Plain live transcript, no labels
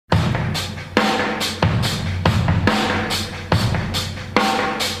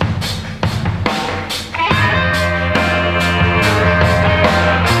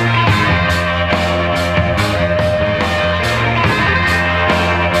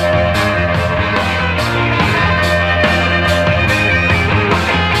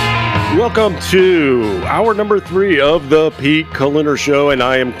Welcome to hour number 3 of the Pete Kaliner Show, and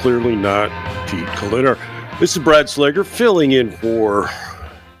I am clearly not Pete Kaliner. This is Brad Slager filling in for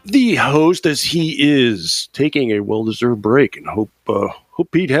the host as he is taking a well-deserved break, and hope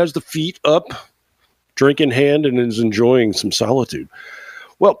Pete has the feet up, drink in hand, and is enjoying some solitude.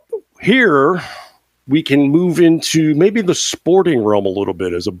 Well, here we can move into maybe the sporting realm a little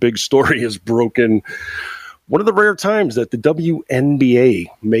bit as a big story is broken. One of the rare times that the WNBA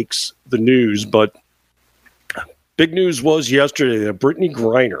makes the news, but big news was yesterday that Brittany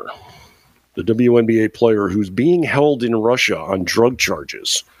Griner, the WNBA player who's being held in Russia on drug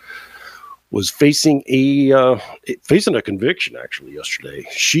charges, was facing a conviction actually yesterday.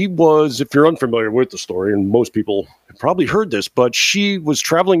 She was, if you're unfamiliar with the story, and most people have probably heard this, but she was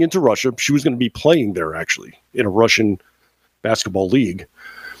traveling into Russia. She was going to be playing there actually in a Russian basketball league.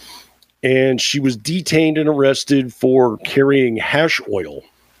 And she was detained and arrested for carrying hash oil.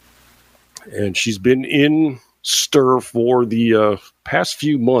 And she's been in stir for the past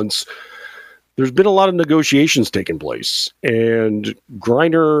few months. There's been a lot of negotiations taking place. And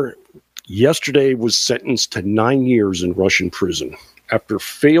Griner yesterday was sentenced to 9 years in Russian prison after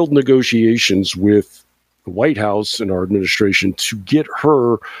failed negotiations with the White House and our administration to get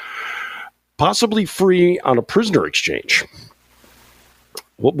her possibly free on a prisoner exchange.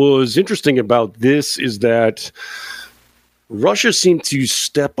 What was interesting about this is that Russia seemed to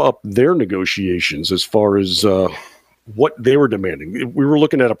step up their negotiations as far as what they were demanding. We were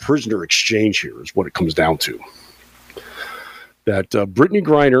looking at a prisoner exchange here is what it comes down to. That Brittany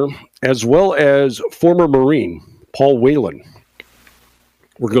Griner, as well as former Marine Paul Whelan,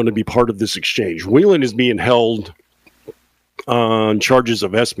 were going to be part of this exchange. Whelan is being held on charges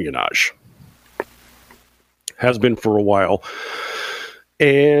of espionage. Has been for a while.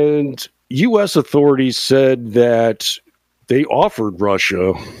 And U.S. authorities said that they offered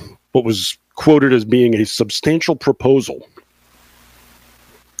Russia what was quoted as being a substantial proposal.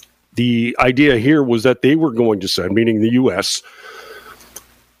 The idea here was that they were going to send, meaning the U.S.,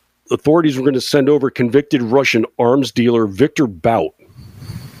 authorities were going to send over convicted Russian arms dealer Victor Bout,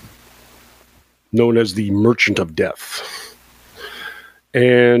 known as the Merchant of Death.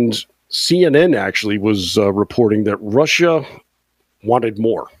 And CNN actually was reporting that Russia wanted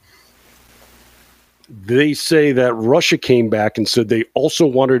more. They say that Russia came back and said they also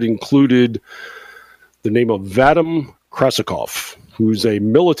wanted included the name of Vadim Krasikov, who's a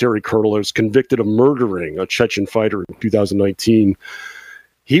military colonel that was convicted of murdering a Chechen fighter in 2019.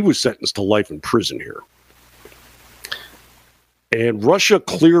 He was sentenced to life in prison here. And Russia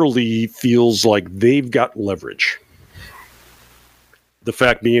clearly feels like they've got leverage. The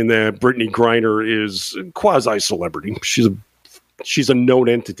fact being that Brittany Griner is a quasi-celebrity. She's a known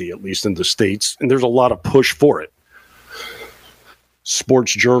entity, at least in the States, and there's a lot of push for it.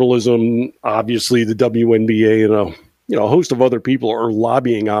 Sports journalism, obviously the WNBA, and a host of other people are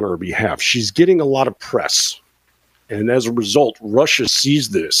lobbying on her behalf. She's getting a lot of press, and as a result, Russia sees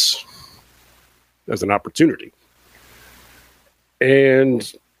this as an opportunity.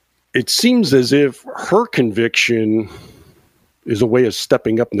 And it seems as if her conviction is a way of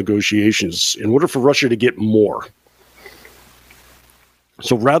stepping up negotiations in order for Russia to get more.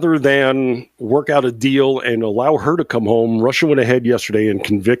 So rather than work out a deal and allow her to come home, Russia went ahead yesterday and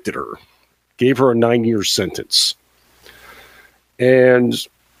convicted her, gave her a 9-year sentence. And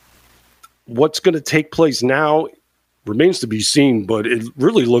what's going to take place now remains to be seen, but it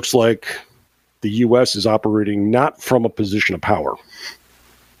really looks like the U.S. is operating not from a position of power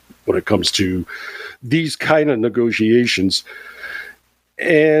when it comes to these kind of negotiations.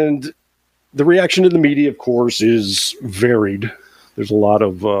 And the reaction in the media, of course, is varied. There's a lot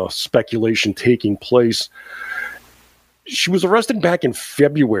of speculation taking place. She was arrested back in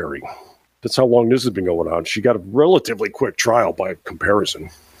February. That's how long this has been going on. She got a relatively quick trial by comparison.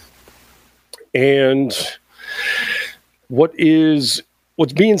 And what's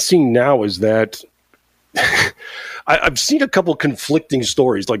being seen now is that I've seen a couple conflicting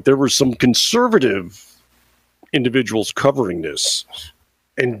stories. Like there were some conservative individuals covering this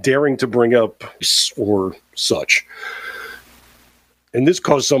and daring to bring up or such. And this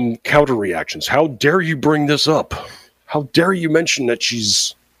caused some counter reactions. How dare you bring this up? How dare you mention that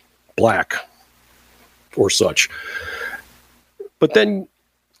she's black or such? But then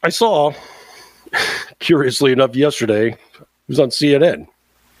I saw, curiously enough, yesterday, it was on CNN.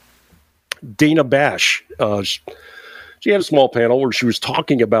 Dana Bash, she had a small panel where she was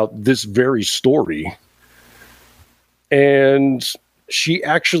talking about this very story. And she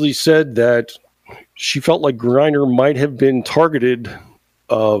actually said that she felt like Griner might have been targeted,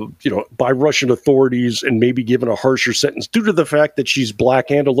 by Russian authorities and maybe given a harsher sentence due to the fact that she's black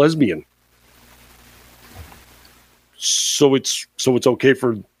and a lesbian. So it's okay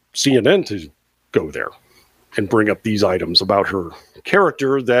for CNN to go there and bring up these items about her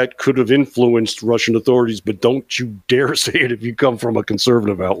character that could have influenced Russian authorities, but don't you dare say it if you come from a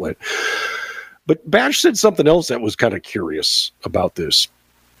conservative outlet. But Bash said something else that was kind of curious about this.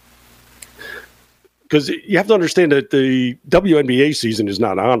 Because you have to understand that the WNBA season is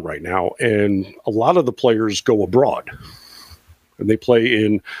not on right now, and a lot of the players go abroad. And they play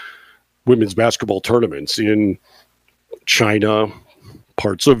in women's basketball tournaments in China,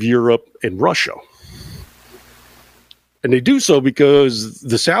 parts of Europe, and Russia. And they do so because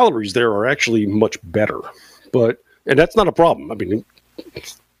the salaries there are actually much better. And that's not a problem. I mean,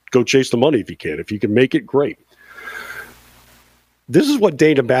 go chase the money if you can. If you can make it, great. This is what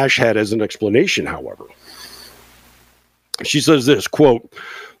Dana Bash had as an explanation, however. She says this, quote,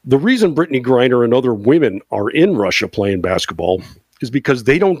 "The reason Brittany Griner and other women are in Russia playing basketball is because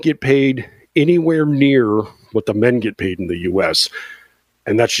they don't get paid anywhere near what the men get paid in the U.S.,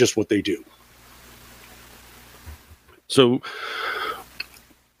 and that's just what they do." So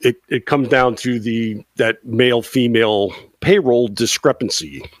it comes down to that male-female payroll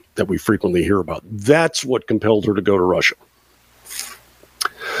discrepancy that we frequently hear about. That's what compelled her to go to Russia.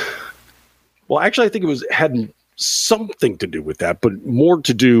 Well, actually, I think had something to do with that, but more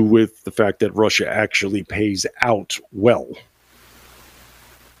to do with the fact that Russia actually pays out well.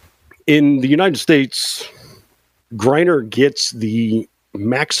 In the United States, Griner gets the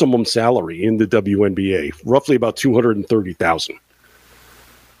maximum salary in the WNBA, roughly about $230,000.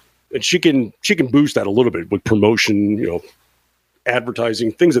 And she can boost that a little bit with promotion,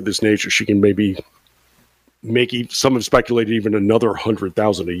 advertising, things of this nature. She can maybe make, some have speculated, even another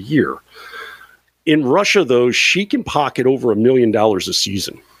 $100,000 a year. In Russia, though, she can pocket over $1 million a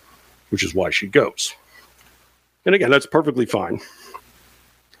season, which is why she goes. And again, that's perfectly fine.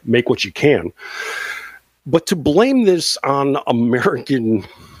 Make what you can. But to blame this on American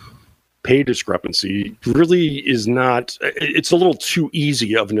pay discrepancy really is not, it's a little too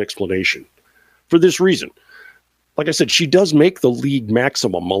easy of an explanation for this reason. Like I said, she does make the league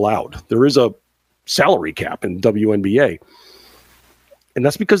maximum allowed. There is a salary cap in WNBA. And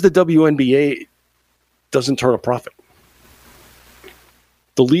that's because the WNBA doesn't turn a profit.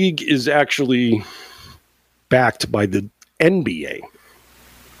 The league is actually backed by the NBA.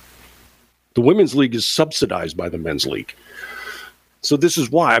 The women's league is subsidized by the men's league. So this is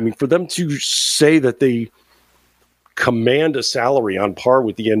why, for them to say that they command a salary on par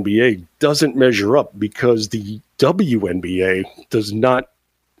with the NBA doesn't measure up, because the WNBA does not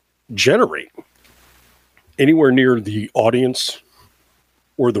generate anywhere near the audience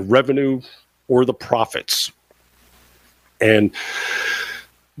or the revenue or the profits. And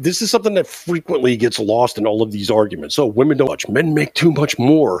this is something that frequently gets lost in all of these arguments. Oh, women don't much, men make too much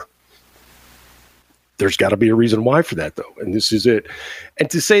more. There's got to be a reason why for that, though. And this is it. And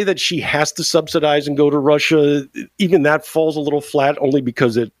to say that she has to subsidize and go to Russia, even that falls a little flat, only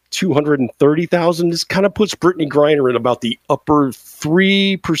because at $230,000, this kind of puts Brittany Griner in about the upper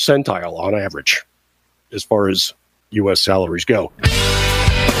 3 percentile on average, as far as U.S. salaries go.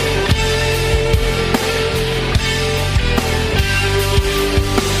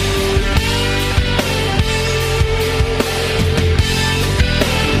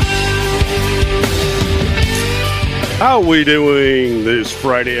 How we doing this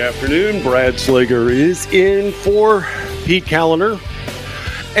Friday afternoon? Brad Slager is in for Pete Kaliner.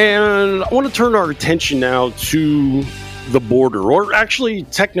 And I want to turn our attention now to the border, or actually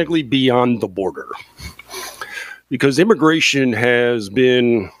technically beyond the border. Because immigration has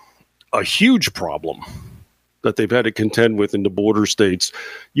been a huge problem that they've had to contend with in the border states.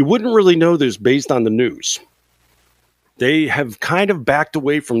 You wouldn't really know this based on the news. They have kind of backed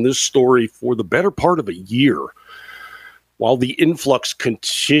away from this story for the better part of a year, while the influx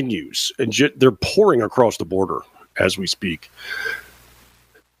continues, and they're pouring across the border as we speak.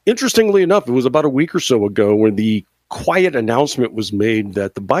 Interestingly enough, it was about a week or so ago when the quiet announcement was made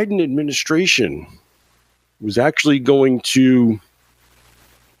that the Biden administration was actually going to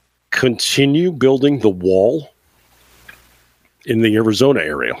continue building the wall in the Arizona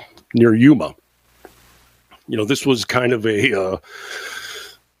area near Yuma. This was kind of a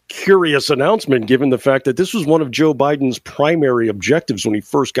curious announcement, given the fact that this was one of Joe Biden's primary objectives when he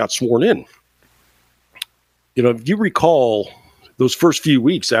first got sworn in. If you recall, those first few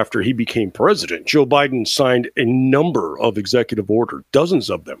weeks after he became president, Joe Biden signed a number of executive orders, dozens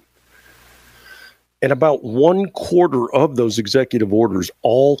of them. And about 1/4 of those executive orders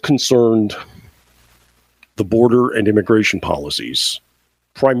all concerned the border and immigration policies,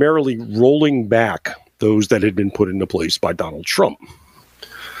 primarily rolling back those that had been put into place by Donald Trump.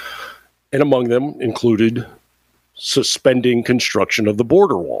 And among them included suspending construction of the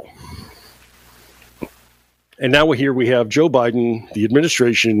border wall. And now here we have Joe Biden, the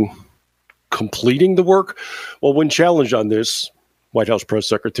administration, completing the work. Well, when challenged on this, White House Press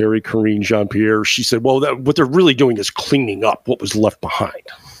Secretary Karine Jean-Pierre, she said, well, what they're really doing is cleaning up what was left behind.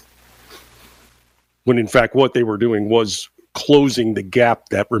 When in fact, what they were doing was closing the gap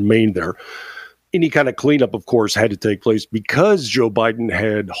that remained there. Any kind of cleanup, of course, had to take place because Joe Biden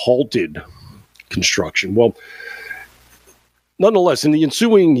had halted construction. Well, nonetheless, in the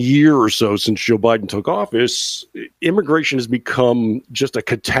ensuing year or so since Joe Biden took office, immigration has become just a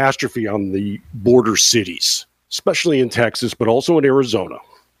catastrophe on the border cities, especially in Texas, but also in Arizona.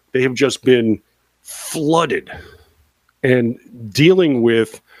 They have just been flooded and dealing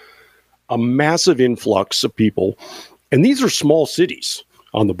with a massive influx of people. And these are small cities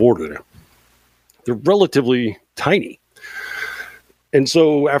on the border there. They're relatively tiny. And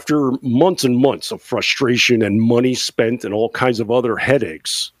so after months and months of frustration and money spent and all kinds of other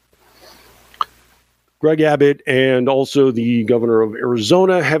headaches, Greg Abbott and also the governor of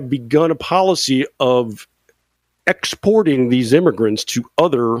Arizona have begun a policy of exporting these immigrants to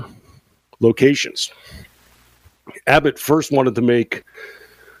other locations. Abbott first wanted to make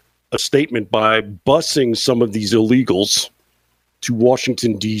a statement by busing some of these illegals to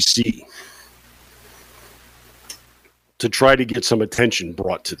Washington, D.C., to try to get some attention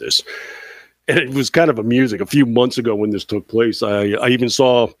brought to this. And it was kind of amusing. A few months ago when this took place, I even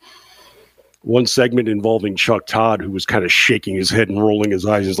saw one segment involving Chuck Todd, who was kind of shaking his head and rolling his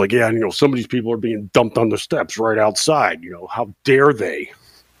eyes. He's like, yeah, some of these people are being dumped on the steps right outside. How dare they?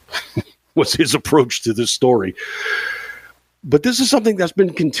 Was his approach to this story. But this is something that's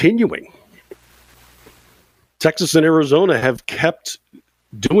been continuing. Texas and Arizona have kept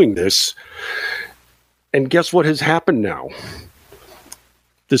doing this. And guess what has happened now?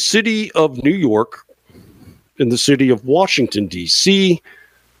 The city of New York and the city of Washington, D.C.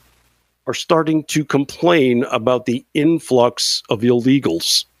 are starting to complain about the influx of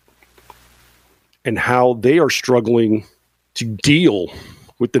illegals and how they are struggling to deal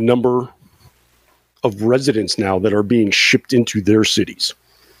with the number of residents now that are being shipped into their cities.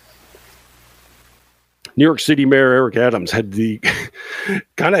 New York City Mayor Eric Adams had the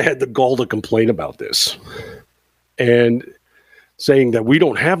gall to complain about this and saying that we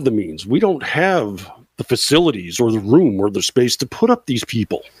don't have the means, we don't have the facilities or the room or the space to put up these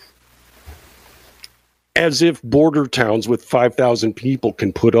people. As if border towns with 5,000 people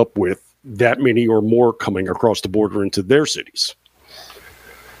can put up with that many or more coming across the border into their cities.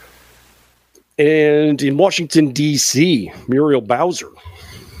 And in Washington, D.C., Muriel Bowser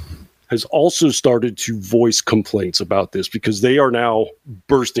has also started to voice complaints about this because they are now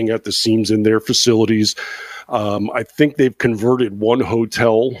bursting at the seams in their facilities. I think they've converted one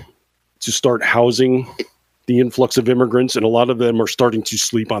hotel to start housing the influx of immigrants, and a lot of them are starting to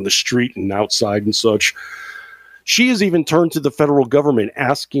sleep on the street and outside and such. She has even turned to the federal government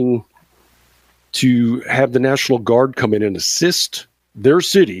asking to have the National Guard come in and assist their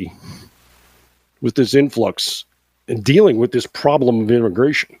city with this influx and dealing with this problem of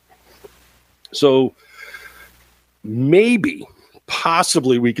immigration. So maybe,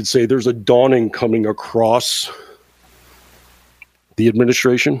 possibly we could say there's a dawning coming across the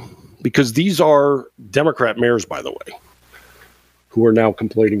administration, because these are Democrat mayors, by the way, who are now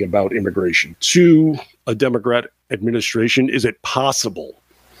complaining about immigration. To a Democrat administration, is it possible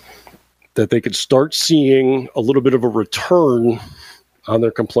that they could start seeing a little bit of a return on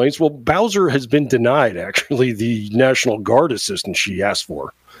their complaints? Well, Bowser has been denied, actually, the National Guard assistance she asked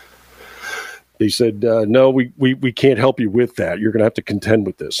for. They said, no, we can't help you with that. You're going to have to contend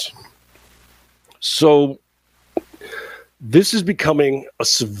with this. So this is becoming a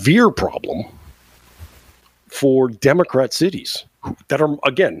severe problem for Democrat cities that are,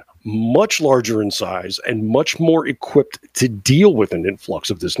 again, much larger in size and much more equipped to deal with an influx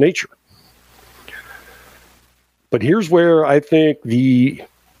of this nature. But here's where I think the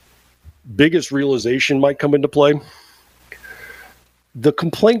biggest realization might come into play. The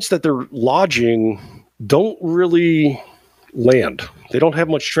complaints that they're lodging don't really land. They don't have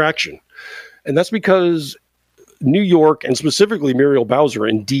much traction. And that's because New York, and specifically Muriel Bowser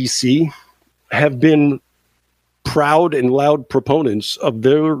in D.C., have been proud and loud proponents of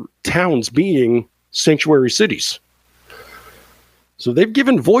their towns being sanctuary cities. So they've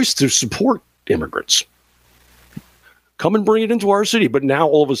given voice to support immigrants. Come and bring it into our city. But now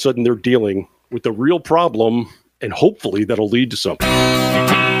all of a sudden they're dealing with the real problem, and hopefully that'll lead to something.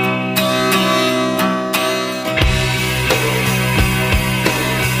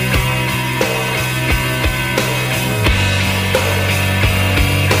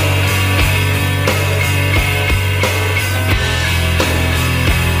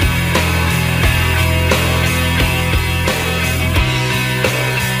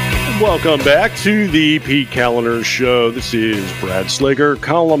 Welcome back to the Pete Kaliner Show. This is Brad Slager,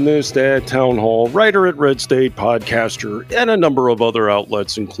 columnist at Town Hall, writer at Red State, podcaster, and a number of other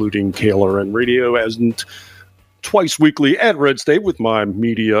outlets, including KLRN Radio, and twice weekly at Red State with my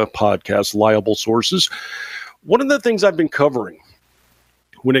media podcast, Liable Sources. One of the things I've been covering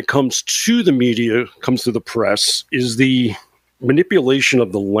when it comes to the media, comes to the press, is the manipulation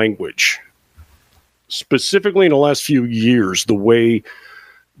of the language. Specifically in the last few years, the way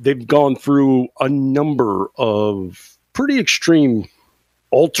they've gone through a number of pretty extreme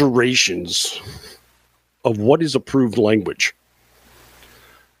alterations of what is approved language.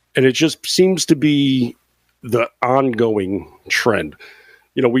 And it just seems to be the ongoing trend.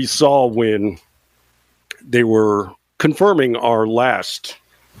 You know, we saw when they were confirming our last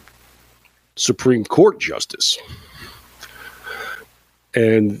Supreme Court justice.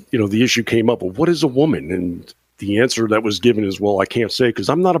 And, you know, the issue came up, well, what is a woman? And the answer that was given is, well, I can't say because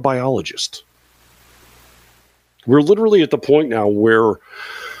I'm not a biologist. We're literally at the point now where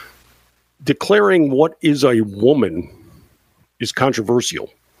declaring what is a woman is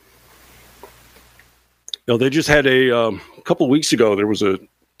controversial. Now, they just had a couple of weeks ago, there was a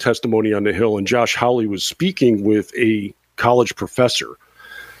testimony on the Hill, and Josh Hawley was speaking with a college professor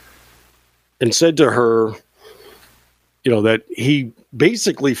and said to her, you know, that he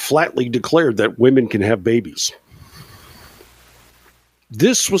basically flatly declared that women can have babies.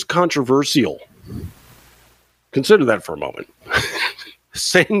 This was controversial. Consider that for a moment.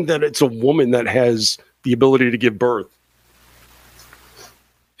 Saying that it's a woman that has the ability to give birth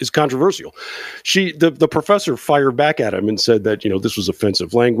is controversial. The professor fired back at him and said that, you know, this was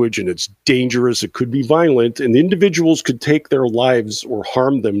offensive language and it's dangerous. It could be violent and the individuals could take their lives or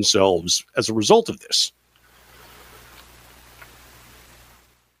harm themselves as a result of this.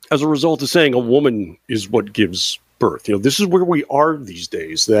 As a result of saying a woman is what gives birth. You know, this is where we are these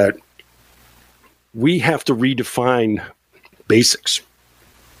days, that we have to redefine basics.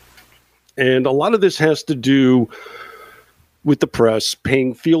 And a lot of this has to do with the press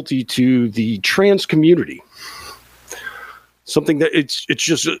paying fealty to the trans community. Something that it's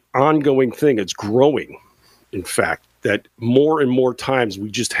just an ongoing thing. It's growing, in fact, that more and more times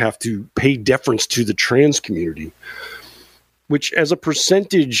we just have to pay deference to the trans community, which as a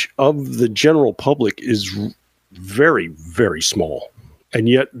percentage of the general public is very, very small. And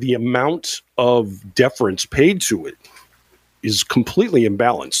yet the amount of deference paid to it is completely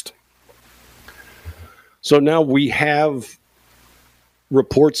imbalanced. So now we have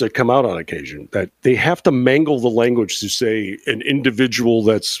reports that come out on occasion that they have to mangle the language to say an individual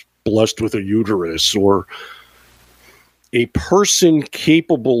that's blessed with a uterus or a person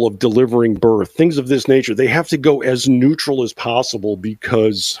capable of delivering birth, things of this nature. They have to go as neutral as possible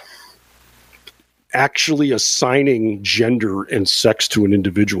because actually assigning gender and sex to an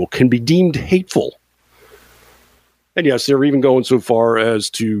individual can be deemed hateful. And yes, they're even going so far as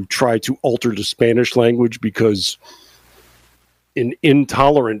to try to alter the Spanish language because in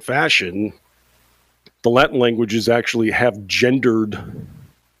intolerant fashion, the Latin languages actually have gendered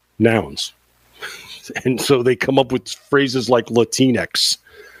nouns. And so they come up with phrases like Latinx,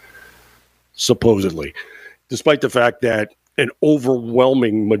 supposedly, despite the fact that an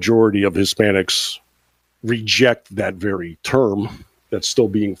overwhelming majority of Hispanics reject that very term that's still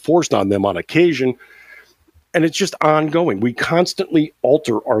being forced on them on occasion. And it's just ongoing. We constantly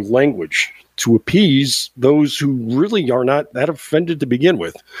alter our language to appease those who really are not that offended to begin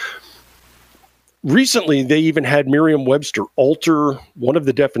with. Recently, they even had Merriam-Webster alter one of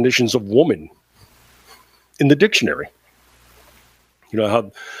the definitions of woman in the dictionary. You know,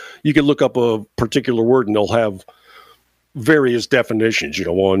 how you can look up a particular word and they'll have various definitions, you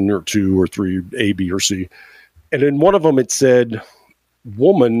know, 1 or 2 or 3, A, B, or C. And in one of them, it said,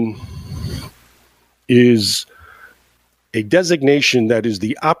 woman is a designation that is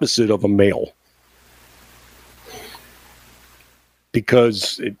the opposite of a male.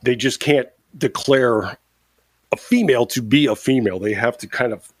 Because they just can't declare a female to be a female. They have to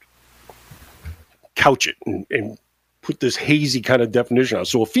kind of couch it and put this hazy kind of definition on.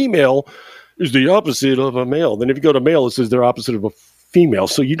 So a female is the opposite of a male. Then if you go to male, it says they're opposite of a female.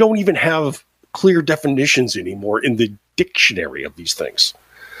 So you don't even have clear definitions anymore in the dictionary of these things.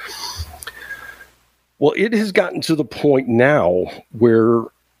 Well, it has gotten to the point now where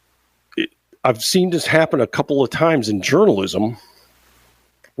I've seen this happen a couple of times in journalism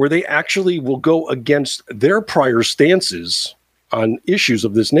where they actually will go against their prior stances on issues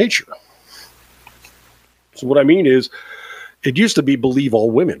of this nature. So what I mean is, it used to be believe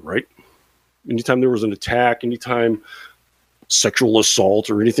all women, right? Anytime there was an attack, anytime sexual assault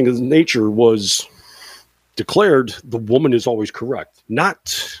or anything of the nature was declared, the woman is always correct.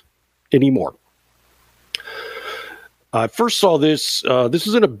 Not anymore. I first saw this. This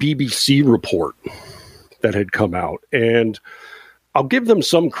was in a BBC report that had come out, and I'll give them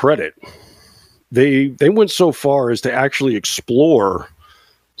some credit. They went so far as to actually explore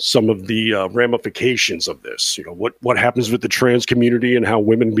some of the ramifications of this. You know, what happens with the trans community and how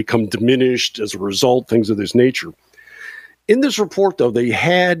women become diminished as a result, things of this nature. In this report, though, they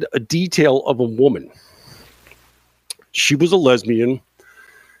had a detail of a woman. She was a lesbian,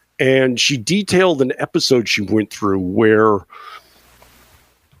 and she detailed an episode she went through where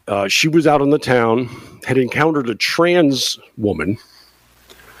she was out in the town, had encountered a trans woman,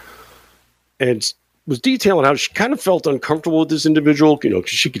 and was detailing how she kind of felt uncomfortable with this individual, you know,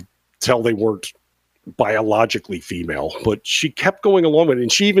 because she could tell they weren't biologically female, but she kept going along with it.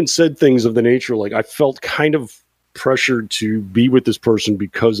 And she even said things of the nature like, I felt kind of pressured to be with this person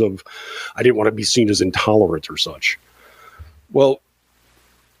because of, I didn't want to be seen as intolerant or such. Well,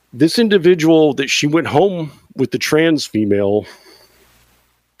 this individual that she went home with the trans female,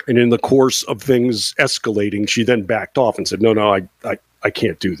 and in the course of things escalating, she then backed off and said, no, I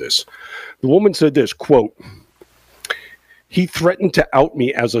can't do this. The woman said this, quote, "He threatened to out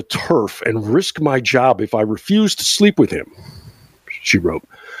me as a TERF and risk my job if I refused to sleep with him," she wrote.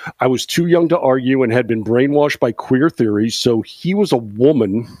 "I was too young to argue and had been brainwashed by queer theories, so he was a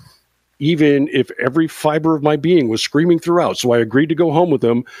woman, even if every fiber of my being was screaming throughout. So I agreed to go home with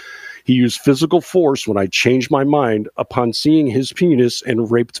him. He used physical force when I changed my mind upon seeing his penis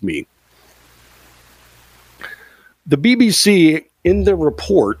and raped me." The BBC, in the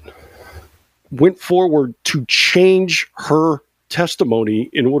report, went forward to change her testimony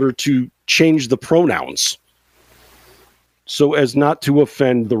in order to change the pronouns so as not to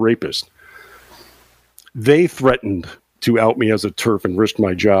offend the rapist. They threatened to out me as a TERF and risk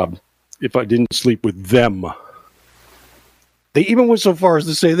my job if I didn't sleep with them. They even went so far as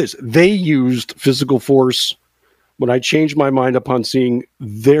to say this. They used physical force when I changed my mind upon seeing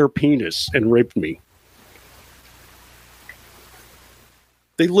their penis and raped me.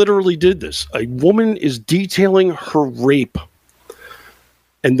 They literally did this. A woman is detailing her rape,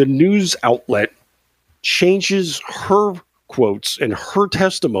 and the news outlet changes her quotes and her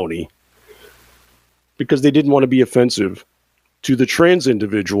testimony because they didn't want to be offensive to the trans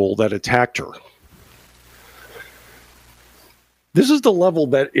individual that attacked her. This is the level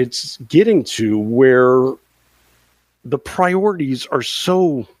that it's getting to, where the priorities are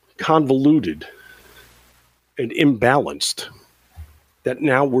so convoluted and imbalanced that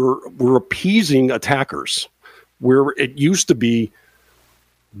now we're appeasing attackers, where it used to be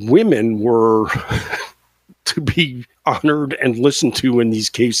women were to be honored and listened to in these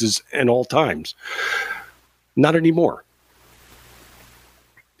cases at all times. Not anymore.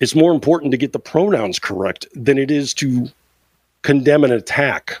 It's more important to get the pronouns correct than it is to condemn an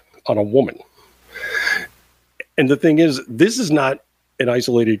attack on a woman. And the thing is, this is not an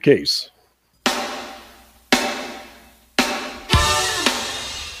isolated case.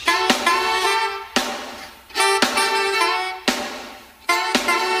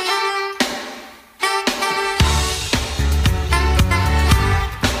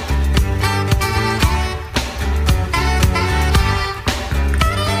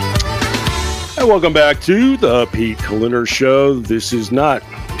 And welcome back to the Pete Kaliner Show. This is not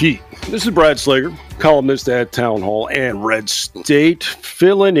Pete. This is Brad Slager, columnist at Town Hall and Red State,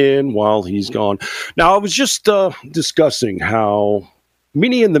 filling in while he's gone. Now, I was just discussing how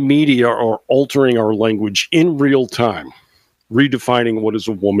many in the media are altering our language in real time, redefining what is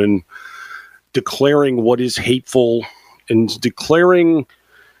a woman, declaring what is hateful, and declaring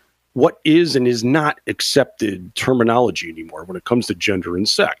what is and is not accepted terminology anymore when it comes to gender and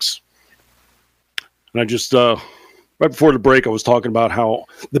sex. And I just, right before the break, I was talking about how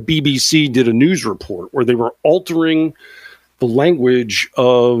the BBC did a news report where they were altering the language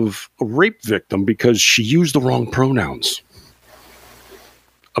of a rape victim because she used the wrong pronouns.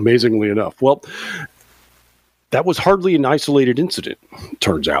 Amazingly enough. Well, that was hardly an isolated incident,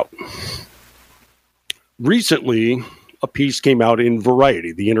 turns out. Recently, a piece came out in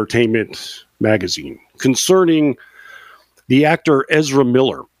Variety, the entertainment magazine, concerning the actor Ezra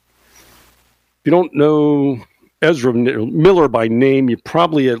Miller. If you don't know Ezra Miller by name, you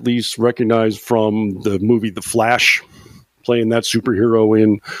probably at least recognize from the movie The Flash, playing that superhero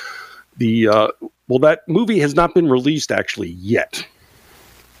in the, well, that movie has not been released actually yet.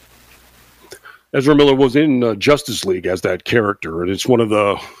 Ezra Miller was in Justice League as that character, and it's one of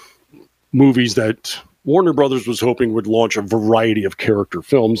the movies that Warner Brothers was hoping would launch a variety of character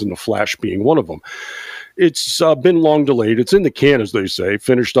films, and The Flash being one of them. It's been long delayed. It's in the can, as they say,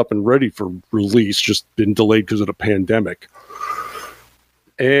 finished up and ready for release, just been delayed because of the pandemic.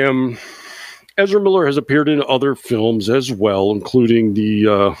 Ezra Miller has appeared in other films as well, including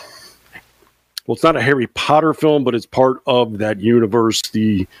the it's not a Harry Potter film, but it's part of that universe,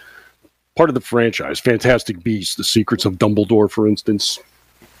 the part of the franchise, Fantastic Beasts, The Secrets of Dumbledore, for instance.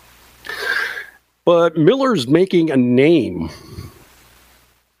 But Miller's making a name,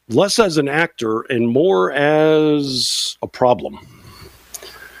 less as an actor and more as a problem.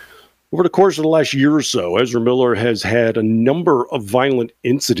 Over the course of the last year or so, Ezra Miller has had a number of violent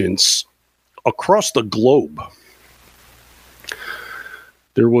incidents across the globe.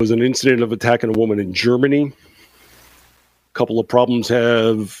 There was an incident of attacking a woman in Germany. A couple of problems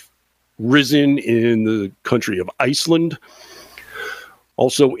have risen in the country of Iceland.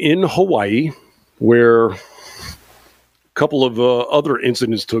 Also in Hawaii, where a couple of other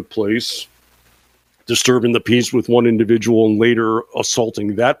incidents took place, disturbing the peace with one individual and later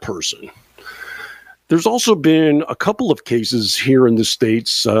assaulting that person. There's also been a couple of cases here in the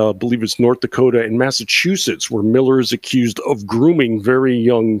States, I believe it's North Dakota and Massachusetts, where Miller is accused of grooming very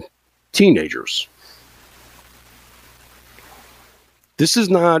young teenagers. This is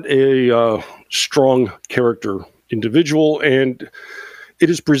not a strong character individual, and it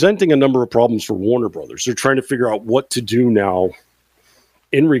is presenting a number of problems for Warner Brothers. They're trying to figure out what to do now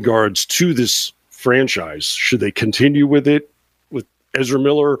in regards to this franchise. Should they continue with it with Ezra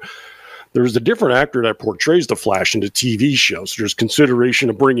Miller? There's a different actor that portrays the Flash in the TV show, so there's consideration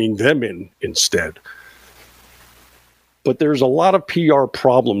of bringing them in instead. But there's a lot of PR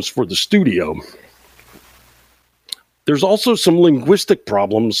problems for the studio. There's also some linguistic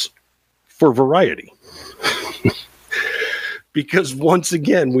problems for Variety. Because once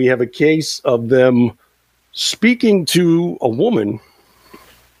again, we have a case of them speaking to a woman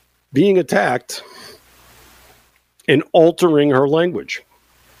being attacked and altering her language.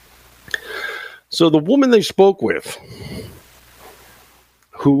 So the woman they spoke with,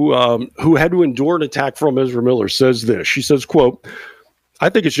 who had to endure an attack from Ezra Miller, says this. She says, quote, "I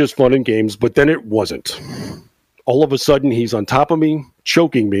think it's just fun and games, but then it wasn't. All of a sudden, he's on top of me,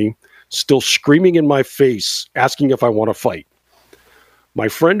 choking me, still screaming in my face, asking if I want to fight. My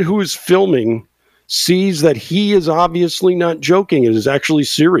friend who is filming sees that he is obviously not joking and is actually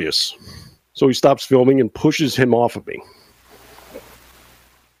serious. So he stops filming and pushes him off of me."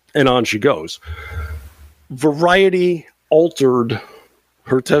 And on she goes. Variety altered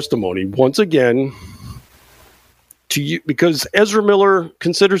her testimony once again to you because Ezra Miller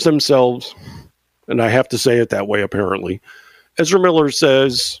considers themselves, and I have to say it that way apparently, Ezra Miller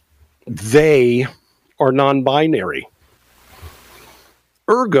says they are non-binary.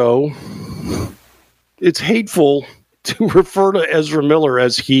 Ergo, it's hateful to refer to Ezra Miller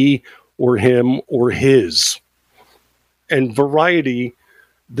as he or him or his. And Variety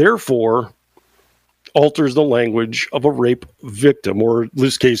therefore alters the language of a rape victim, or in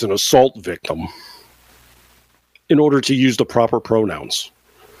this case, an assault victim, in order to use the proper pronouns.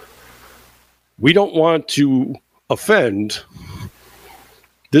 We don't want to offend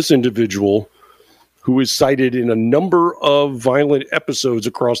this individual who is cited in a number of violent episodes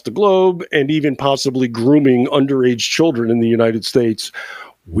across the globe and even possibly grooming underage children in the United States.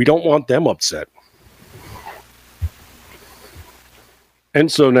 We don't want them upset. And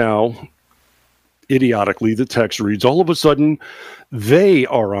so now, idiotically, the text reads, all of a sudden, they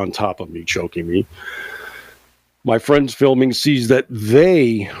are on top of me, choking me. My friend's filming sees that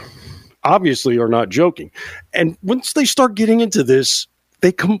they obviously are not joking. And once they start getting into this,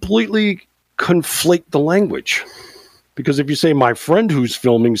 they completely conflate the language. Because if you say my friend who's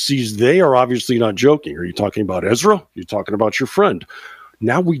filming sees they are obviously not joking, are you talking about Ezra? You're talking about your friend.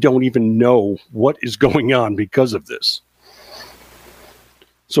 Now we don't even know what is going on because of this.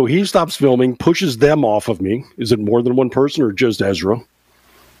 So he stops filming, pushes them off of me. Is it more than one person or just Ezra?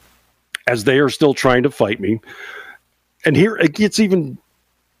 As they are still trying to fight me. And here it gets even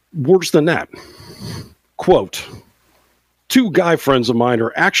worse than that. Quote, two guy friends of mine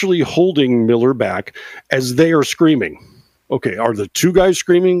are actually holding Miller back as they are screaming. Okay, are the two guys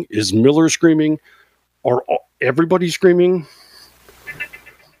screaming? Is Miller screaming? Are everybody screaming?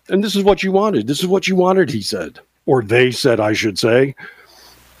 And this is what you wanted. This is what you wanted, he said. Or they said, I should say.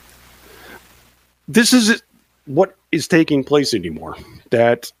 This is what is taking place anymore.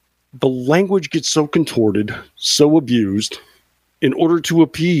 That the language gets so contorted, so abused, in order to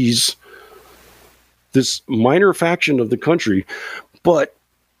appease this minor faction of the country. But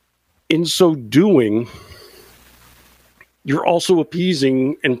in so doing, you're also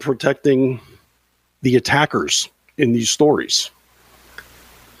appeasing and protecting the attackers in these stories.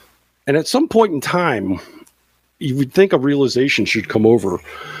 And at some point in time, you would think a realization should come over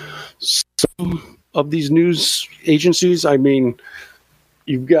some of these news agencies. I mean,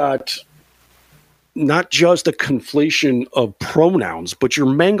 you've got not just a conflation of pronouns, but you're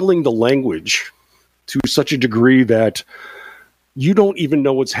mangling the language to such a degree that you don't even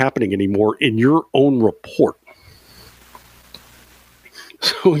know what's happening anymore in your own report.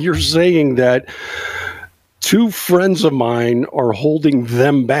 So you're saying that two friends of mine are holding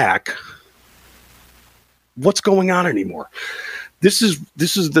them back. What's going on anymore? This is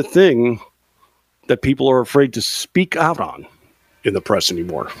the thing that people are afraid to speak out on in the press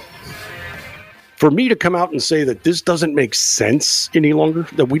anymore. For me to come out and say that this doesn't make sense any longer,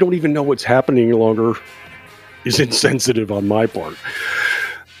 that we don't even know what's happening any longer, is insensitive on my part.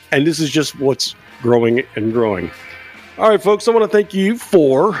 And this is just what's growing and growing. All right, folks, I want to thank you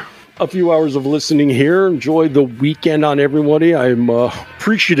for a few hours of listening here. Enjoy the weekend on everybody. I'm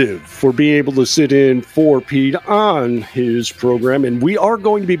appreciative for being able to sit in for Pete on his program. And we are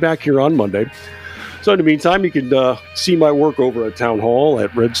going to be back here on Monday. So in the meantime, you can see my work over at Town Hall,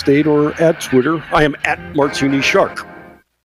 at Red State, or at Twitter. I am at Martini Shark.